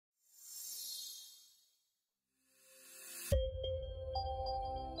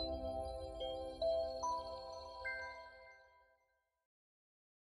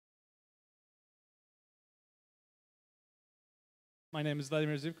My name is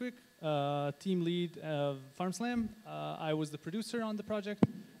Vladimir Zivkovic, team lead of FarmSlam. I was the producer on the project,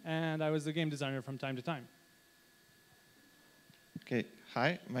 and I was the game designer from time to time. Okay,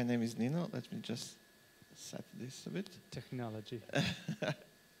 hi, my name is Nino. Let me just set this a bit. Technology.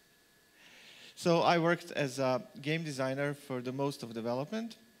 So I worked as a game designer for the most of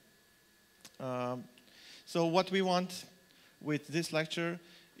development. So what we want with this lecture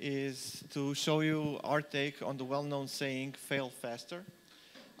is to show you our take on the well-known saying, fail faster.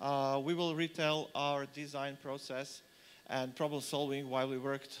 We will retell our design process and problem solving while we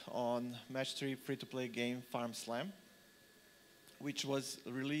worked on match 3 free-to-play game FarmSlam, which was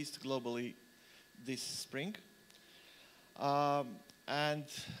released globally this spring. And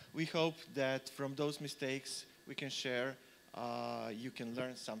we hope that from those mistakes we can share, you can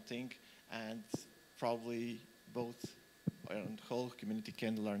learn something, and probably both and the whole community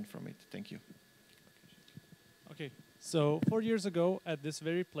can learn from it. Thank you. Okay, so 4 years ago at this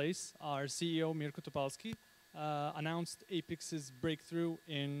very place, our CEO Mirko Topalski announced Apex's breakthrough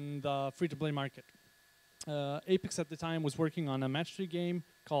in the free-to-play market. Apex at the time was working on a match 3 game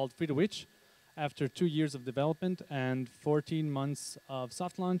called Free to Witch. After 2 years of development and 14 months of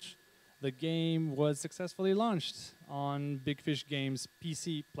soft launch, the game was successfully launched on Big Fish Games'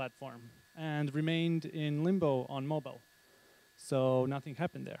 PC platform and remained in limbo on mobile. So nothing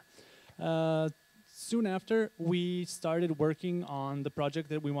happened there. Soon after, we started working on the project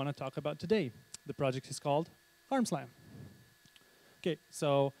that we want to talk about today. The project is called FarmSlam. Okay,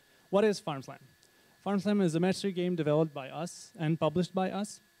 so what is FarmSlam? FarmSlam is a match 3 game developed by us and published by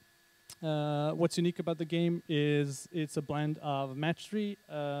us. What's unique about the game is it's a blend of match 3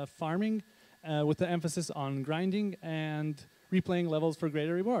 farming with the emphasis on grinding and replaying levels for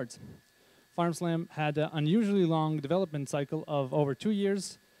greater rewards. FarmSlam had an unusually long development cycle of over 2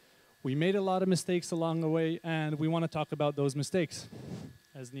 years. We made a lot of mistakes along the way, and we want to talk about those mistakes,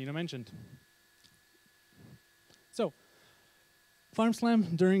 as Nino mentioned. So,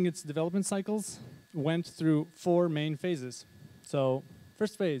 FarmSlam, during its development cycles, went through 4 main phases. So,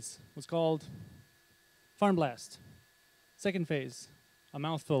 first phase was called Farm Blast. Second phase, a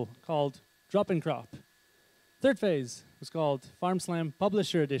mouthful, called Drop and Crop. Third phase was called FarmSlam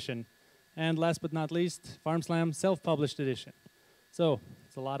Publisher Edition. And last but not least, FarmSlam Self-Published Edition. So,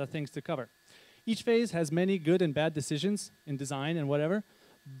 it's a lot of things to cover. Each phase has many good and bad decisions in design and whatever,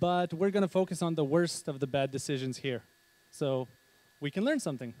 but we're going to focus on the worst of the bad decisions here. So, we can learn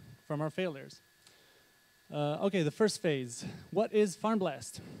something from our failures. Okay, the first phase. What is Farm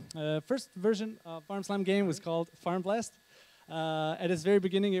Blast? First version of FarmSlam game was called Farm Blast. At its very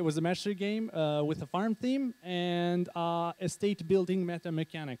beginning, it was a match 3 game with a farm theme and estate building meta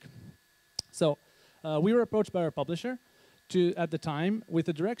mechanic. So we were approached by our publisher at the time with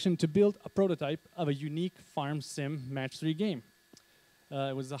a direction to build a prototype of a unique farm sim match 3 game.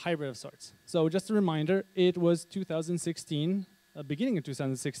 It was a hybrid of sorts. So just a reminder, it was 2016, beginning of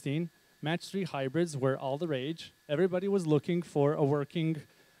 2016. Match 3 hybrids were all the rage. Everybody was looking for a working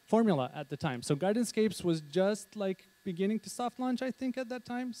formula at the time. So Gardenscapes was just like beginning to soft launch, I think, at that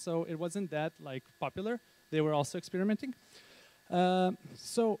time. So it wasn't that like popular. They were also experimenting.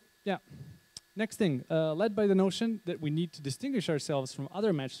 So yeah. Next thing, led by the notion that we need to distinguish ourselves from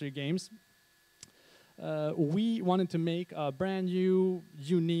other match 3 games, we wanted to make a brand new,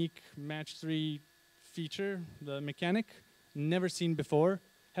 unique match 3 feature, the mechanic, never seen before,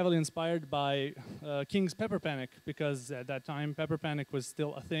 heavily inspired by King's Pepper Panic, because at that time Pepper Panic was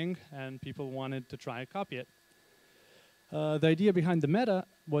still a thing and people wanted to try and copy it. The idea behind the meta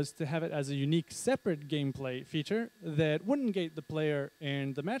was to have it as a unique, separate gameplay feature that wouldn't gate the player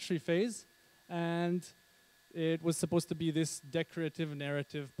in the match 3 phase, and it was supposed to be this decorative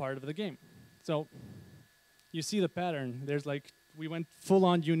narrative part of the game. So you see the pattern. There's like, we went full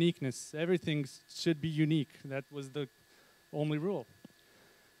on uniqueness. Everything should be unique. That was the only rule,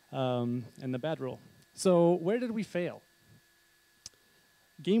 and the bad rule. So where did we fail?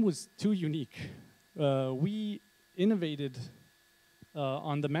 Game was too unique. We innovated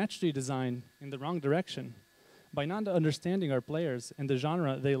on the match 3 design in the wrong direction. By not understanding our players and the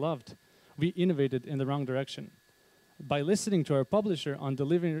genre they loved, we innovated in the wrong direction. By listening to our publisher on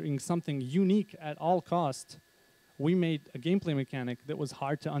delivering something unique at all cost, we made a gameplay mechanic that was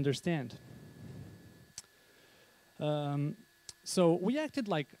hard to understand. So we acted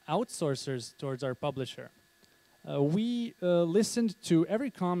like outsourcers towards our publisher. We listened to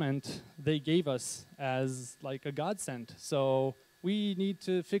every comment they gave us as like a godsend. So we need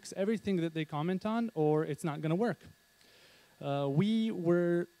to fix everything that they comment on or it's not going to work. We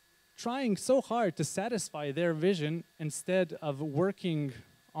were trying so hard to satisfy their vision instead of working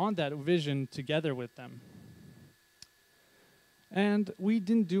on that vision together with them. And we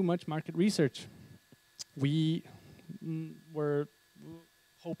didn't do much market research. We were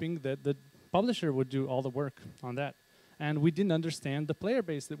hoping that the publisher would do all the work on that. And we didn't understand the player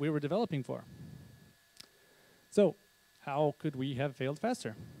base that we were developing for. So how could we have failed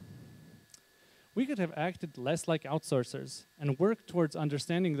faster? We could have acted less like outsourcers and worked towards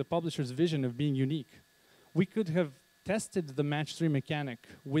understanding the publisher's vision of being unique. We could have tested the match 3 mechanic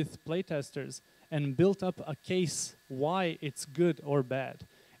with playtesters and built up a case why it's good or bad.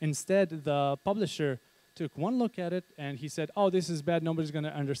 Instead, the publisher took one look at it and he said, oh, this is bad, nobody's gonna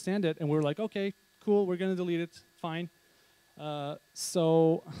understand it. And we're like, okay, cool, we're gonna delete it, fine.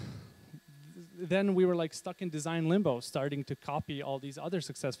 So then we were like stuck in design limbo, starting to copy all these other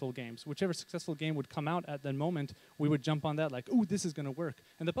successful games. Whichever successful game would come out at that moment, we would jump on that like, ooh, this is gonna work.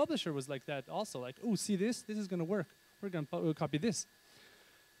 And the publisher was like that also, like, ooh, see this is gonna work. We're gonna copy this.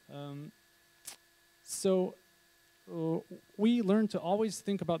 So we learned to always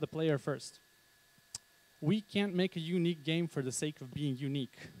think about the player first. We can't make a unique game for the sake of being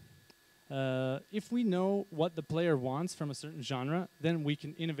unique. If we know what the player wants from a certain genre, then we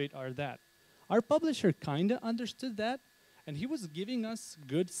can innovate that. Our publisher kind of understood that, and he was giving us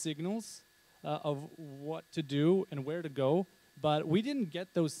good signals of what to do and where to go, but we didn't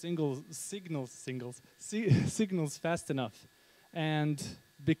get those signals fast enough. And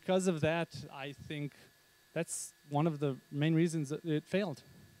because of that, I think that's one of the main reasons that it failed.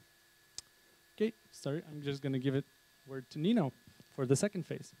 Okay, sorry, I'm just going to give it word to Nino for the second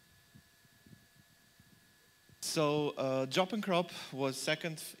phase. So Drop and Crop was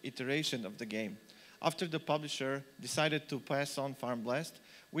second iteration of the game. After the publisher decided to pass on Farm Blast,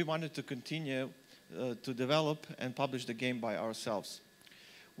 we wanted to continue to develop and publish the game by ourselves.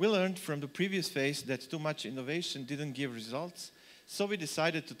 We learned from the previous phase that too much innovation didn't give results, so we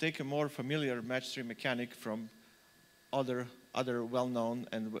decided to take a more familiar match 3 mechanic from other well-known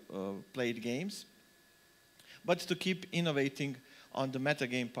and played games, but to keep innovating on the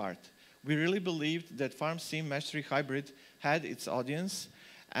metagame part. We really believed that Farm Sim Match 3 Hybrid had its audience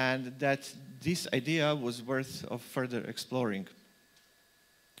and that this idea was worth of further exploring.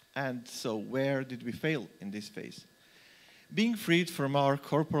 And so where did we fail in this phase? Being freed from our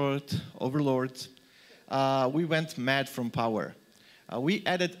corporate overlords, we went mad from power. We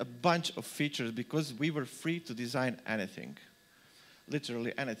added a bunch of features because we were free to design anything.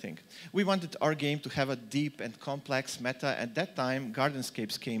 Literally anything. We wanted our game to have a deep and complex meta. At that time,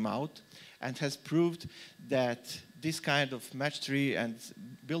 Gardenscapes came out and has proved that this kind of match 3 and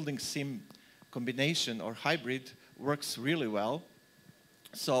building sim combination or hybrid works really well.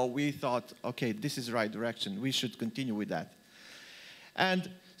 So we thought, okay, this is the right direction. We should continue with that. And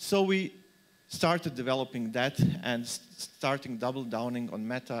so we started developing that and starting double downing on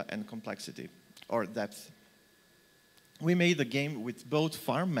meta and complexity or depth. We made a game with both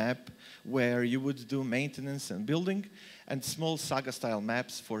farm map, where you would do maintenance and building, and small saga-style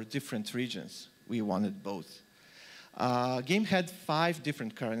maps for different regions. We wanted both. Game had 5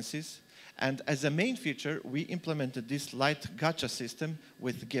 different currencies, and as a main feature, we implemented this light gacha system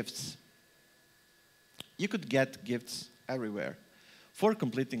with gifts. You could get gifts everywhere for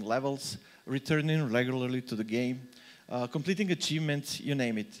completing levels, returning regularly to the game, completing achievements, you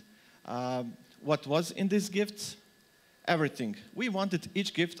name it. What was in these gifts? Everything. We wanted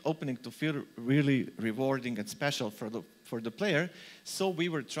each gift opening to feel really rewarding and special for the player, so we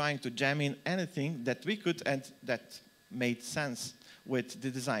were trying to jam in anything that we could and that made sense with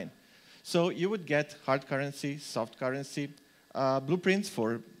the design. So you would get hard currency, soft currency, blueprints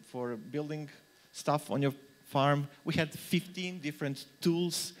for building stuff on your farm. We had 15 different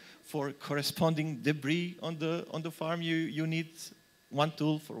tools for corresponding debris on the farm. You need one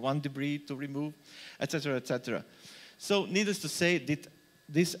tool for one debris to remove, etc., etc. So needless to say,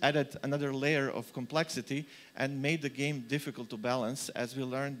 this added another layer of complexity and made the game difficult to balance, as we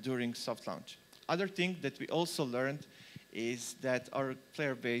learned during soft launch. Other thing that we also learned is that our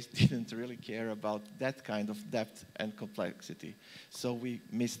player base didn't really care about that kind of depth and complexity. So we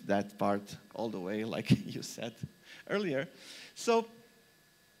missed that part all the way, like you said earlier. So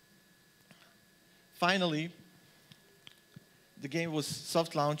finally, the game was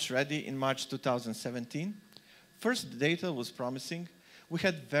soft launch ready in March 2017. First, the data was promising. We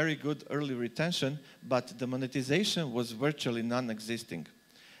had very good early retention, but the monetization was virtually non-existing.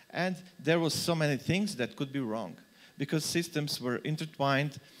 And there was so many things that could be wrong. Because systems were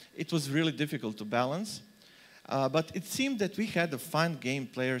intertwined, it was really difficult to balance. But it seemed that we had a fun game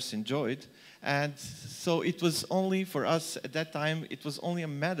players enjoyed. And so it was only, for us at that time, it was only a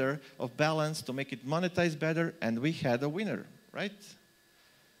matter of balance to make it monetize better, and we had a winner, right?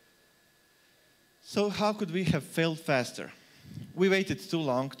 So how could we have failed faster? We waited too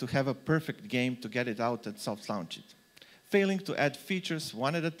long to have a perfect game to get it out and soft launch it. Failing to add features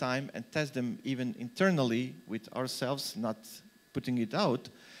one at a time and test them even internally with ourselves, not putting it out,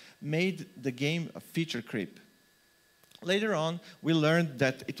 made the game a feature creep. Later on, we learned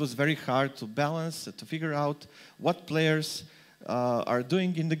that it was very hard to balance, to figure out what players are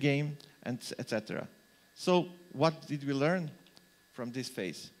doing in the game, and etc. So what did we learn from this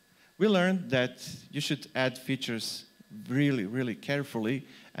phase? We learned that you should add features really, really carefully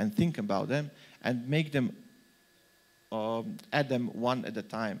and think about them and make them, add them one at a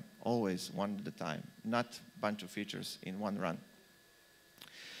time, always one at a time, not a bunch of features in one run.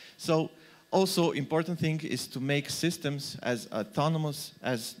 So also important thing is to make systems as autonomous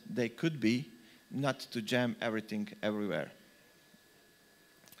as they could be, not to jam everything everywhere.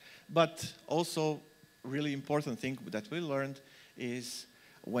 But also really important thing that we learned is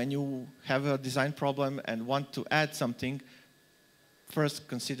when you have a design problem and want to add something, first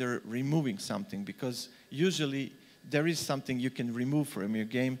consider removing something, because usually there is something you can remove from your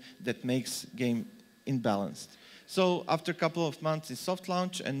game that makes game imbalanced. So after a couple of months in soft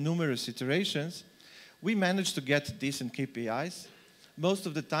launch and numerous iterations, we managed to get decent KPIs. Most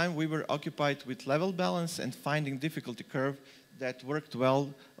of the time we were occupied with level balance and finding difficulty curve that worked well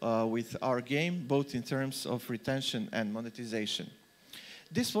with our game, both in terms of retention and monetization.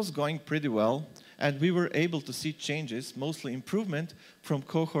 This was going pretty well, and we were able to see changes, mostly improvement, from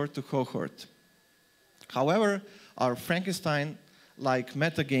cohort to cohort. However, our Frankenstein-like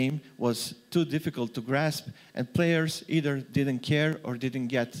metagame was too difficult to grasp, and players either didn't care or didn't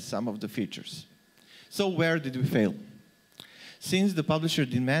get some of the features. So where did we fail? Since the publisher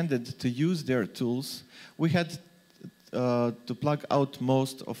demanded to use their tools, we had to plug out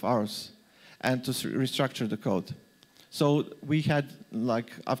most of ours and to restructure the code. So we had,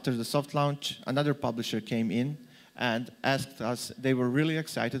 like, after the soft launch, another publisher came in and asked us, they were really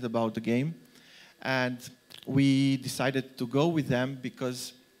excited about the game, and we decided to go with them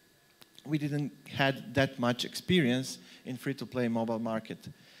because we didn't had that much experience in free-to-play mobile market.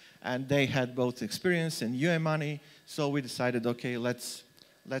 And they had both experience and UA money, so we decided, okay, let's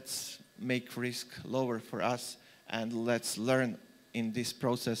make risk lower for us, and let's learn in this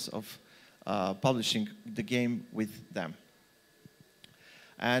process of publishing the game with them.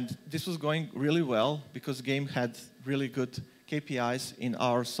 And this was going really well because the game had really good KPIs in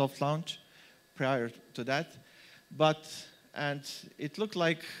our soft launch prior to that. And it looked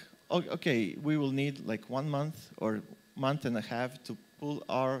like, okay, we will need like 1 month or month and a half to pull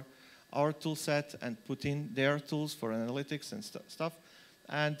our tool set and put in their tools for analytics and stuff.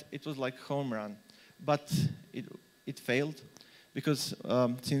 And it was like home run. But it failed, because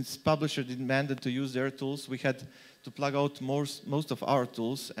since publisher demanded to use their tools, we had to plug out most of our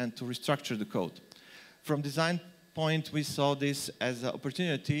tools and to restructure the code. From design point, we saw this as an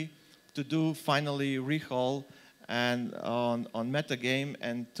opportunity to do finally rehaul and on metagame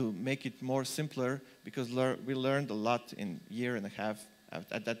and to make it more simpler, because we learned a lot in a year and a half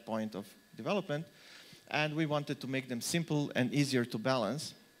at that point of development, and we wanted to make them simple and easier to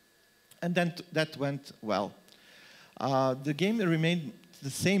balance. And then that went well. The game remained the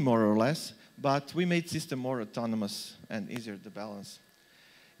same, more or less, but we made system more autonomous and easier to balance.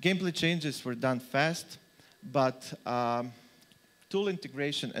 Gameplay changes were done fast, but tool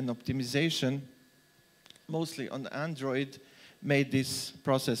integration and optimization, mostly on Android, made this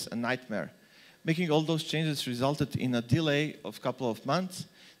process a nightmare. Making all those changes resulted in a delay of a couple of months.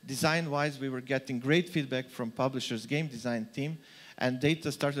 Design-wise, we were getting great feedback from publisher's game design team, and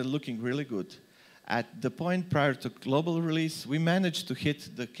data started looking really good. At the point prior to global release, we managed to hit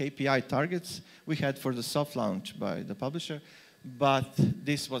the KPI targets we had for the soft launch by the publisher, but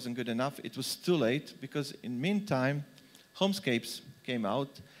this wasn't good enough. It was too late, because in the meantime, Homescapes came out,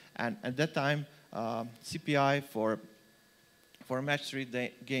 and at that time, CPI for match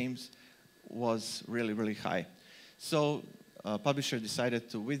 3 games was really, really high. So publisher decided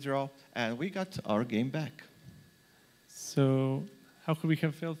to withdraw, and we got our game back. So how could we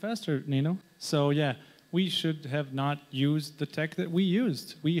have failed faster, Nino? So yeah, we should have not used the tech that we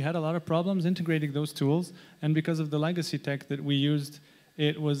used. We had a lot of problems integrating those tools, and because of the legacy tech that we used,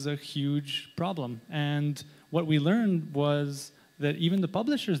 it was a huge problem. And what we learned was that even the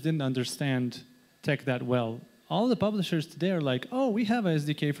publishers didn't understand tech that well. All the publishers today are like, oh, we have a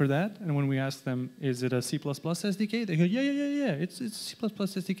SDK for that. And when we ask them, is it a C++ SDK? They go, yeah, it's a C++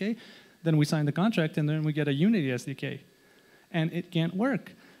 SDK. Then we sign the contract, and then we get a Unity SDK. And it can't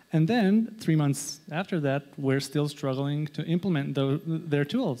work. And then 3 months after that, we're still struggling to implement their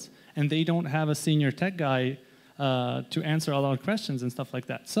tools. And they don't have a senior tech guy to answer all our questions and stuff like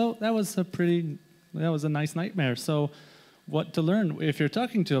that. So that was a nice nightmare. So what to learn. If you're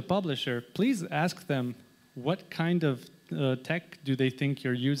talking to a publisher, please ask them what kind of tech do they think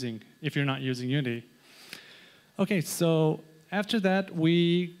you're using if you're not using Unity. Okay, so after that,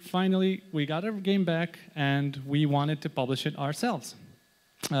 we got our game back, and we wanted to publish it ourselves.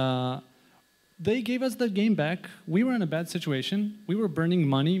 They gave us the game back. We were in a bad situation. We were burning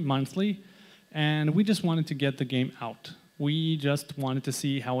money monthly, and we just wanted to get the game out. We just wanted to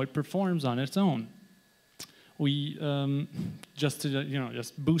see how it performs on its own. We just to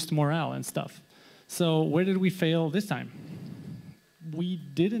just boost morale and stuff. So where did we fail this time? We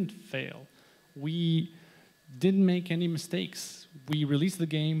didn't fail. We didn't make any mistakes. We released the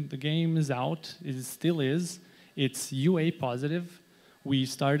game. The game is out. It still is. It's UA positive. We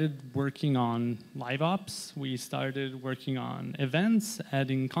started working on live ops. We started working on events,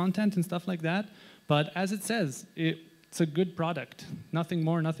 adding content and stuff like that. But as it says, it's a good product. Nothing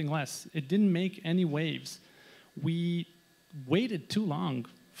more, nothing less. It didn't make any waves. We waited too long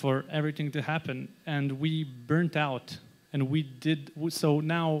for everything to happen, and we burnt out. And so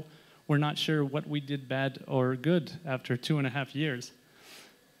now we're not sure what we did bad or good after 2.5 years.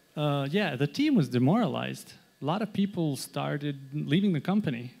 Yeah, the team was demoralized. A lot of people started leaving the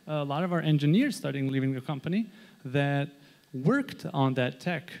company. A lot of our engineers started leaving the company that worked on that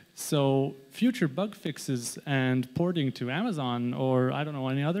tech. So future bug fixes and porting to Amazon or, I don't know,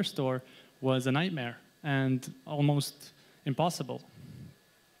 any other store was a nightmare and almost impossible.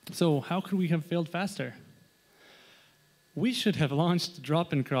 So how could we have failed faster? We should have launched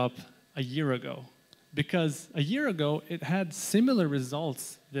Drop and Crop a year ago, because a year ago it had similar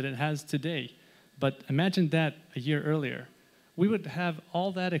results that it has today. But imagine that a year earlier. We would have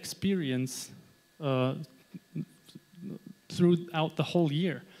all that experience throughout the whole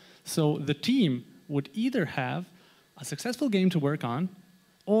year. So the team would either have a successful game to work on,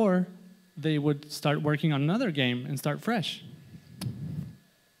 or they would start working on another game and start fresh.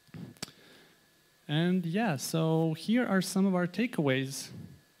 And yeah, so here are some of our takeaways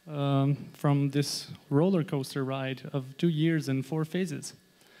from this roller coaster ride of 2 years and 4 phases.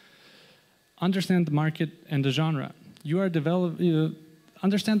 Understand the market and the genre.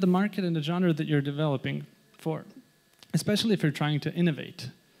 Understand the market and the genre that you're developing for, especially if you're trying to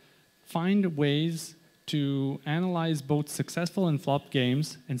innovate. Find ways to analyze both successful and flop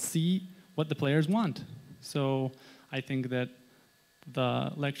games and see what the players want. So I think that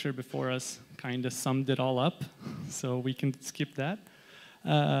the lecture before us kind of summed it all up, so we can skip that.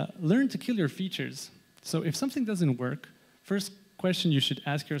 Learn to kill your features. So if something doesn't work, first question you should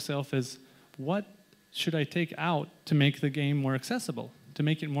ask yourself is, what should I take out to make the game more accessible, to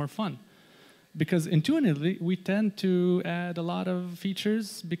make it more fun? Because intuitively, we tend to add a lot of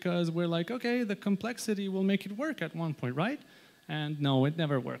features because we're like, okay, the complexity will make it work at one point, right? And no, it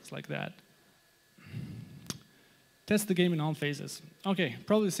never works like that. Test the game in all phases. Okay,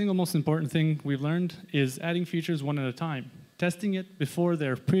 probably the single most important thing we've learned is adding features one at a time. Testing it before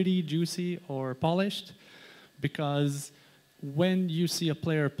they're pretty, juicy, or polished, because when you see a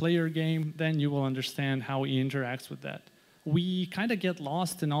player play your game, then you will understand how he interacts with that. We kind of get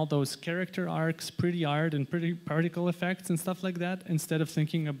lost in all those character arcs, pretty art, and pretty particle effects and stuff like that, instead of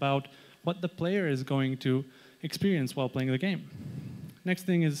thinking about what the player is going to experience while playing the game. Next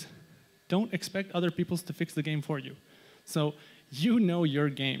thing is, don't expect other people to fix the game for you. So you know your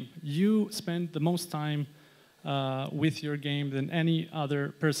game. You spend the most time with your game than any other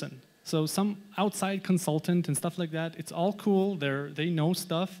person. So some outside consultant and stuff like that, it's all cool. They know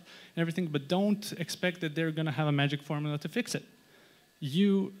stuff and everything, but don't expect that they're going to have a magic formula to fix it.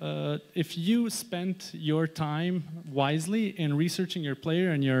 If you spent your time wisely in researching your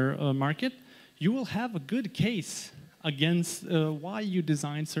player and your market, you will have a good case against why you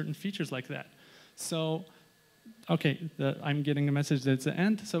designed certain features like that. So, okay, I'm getting a message that it's the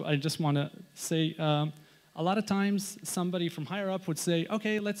end, so I just want to say, a lot of times, somebody from higher up would say,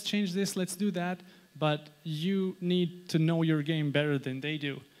 okay, let's change this, let's do that, but you need to know your game better than they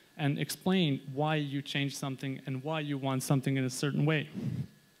do and explain why you changed something and why you want something in a certain way.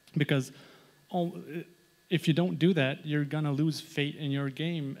 Because if you don't do that, you're going to lose faith in your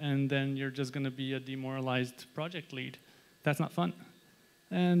game, and then you're just going to be a demoralized project lead. That's not fun.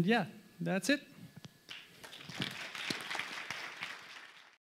 And yeah, that's it.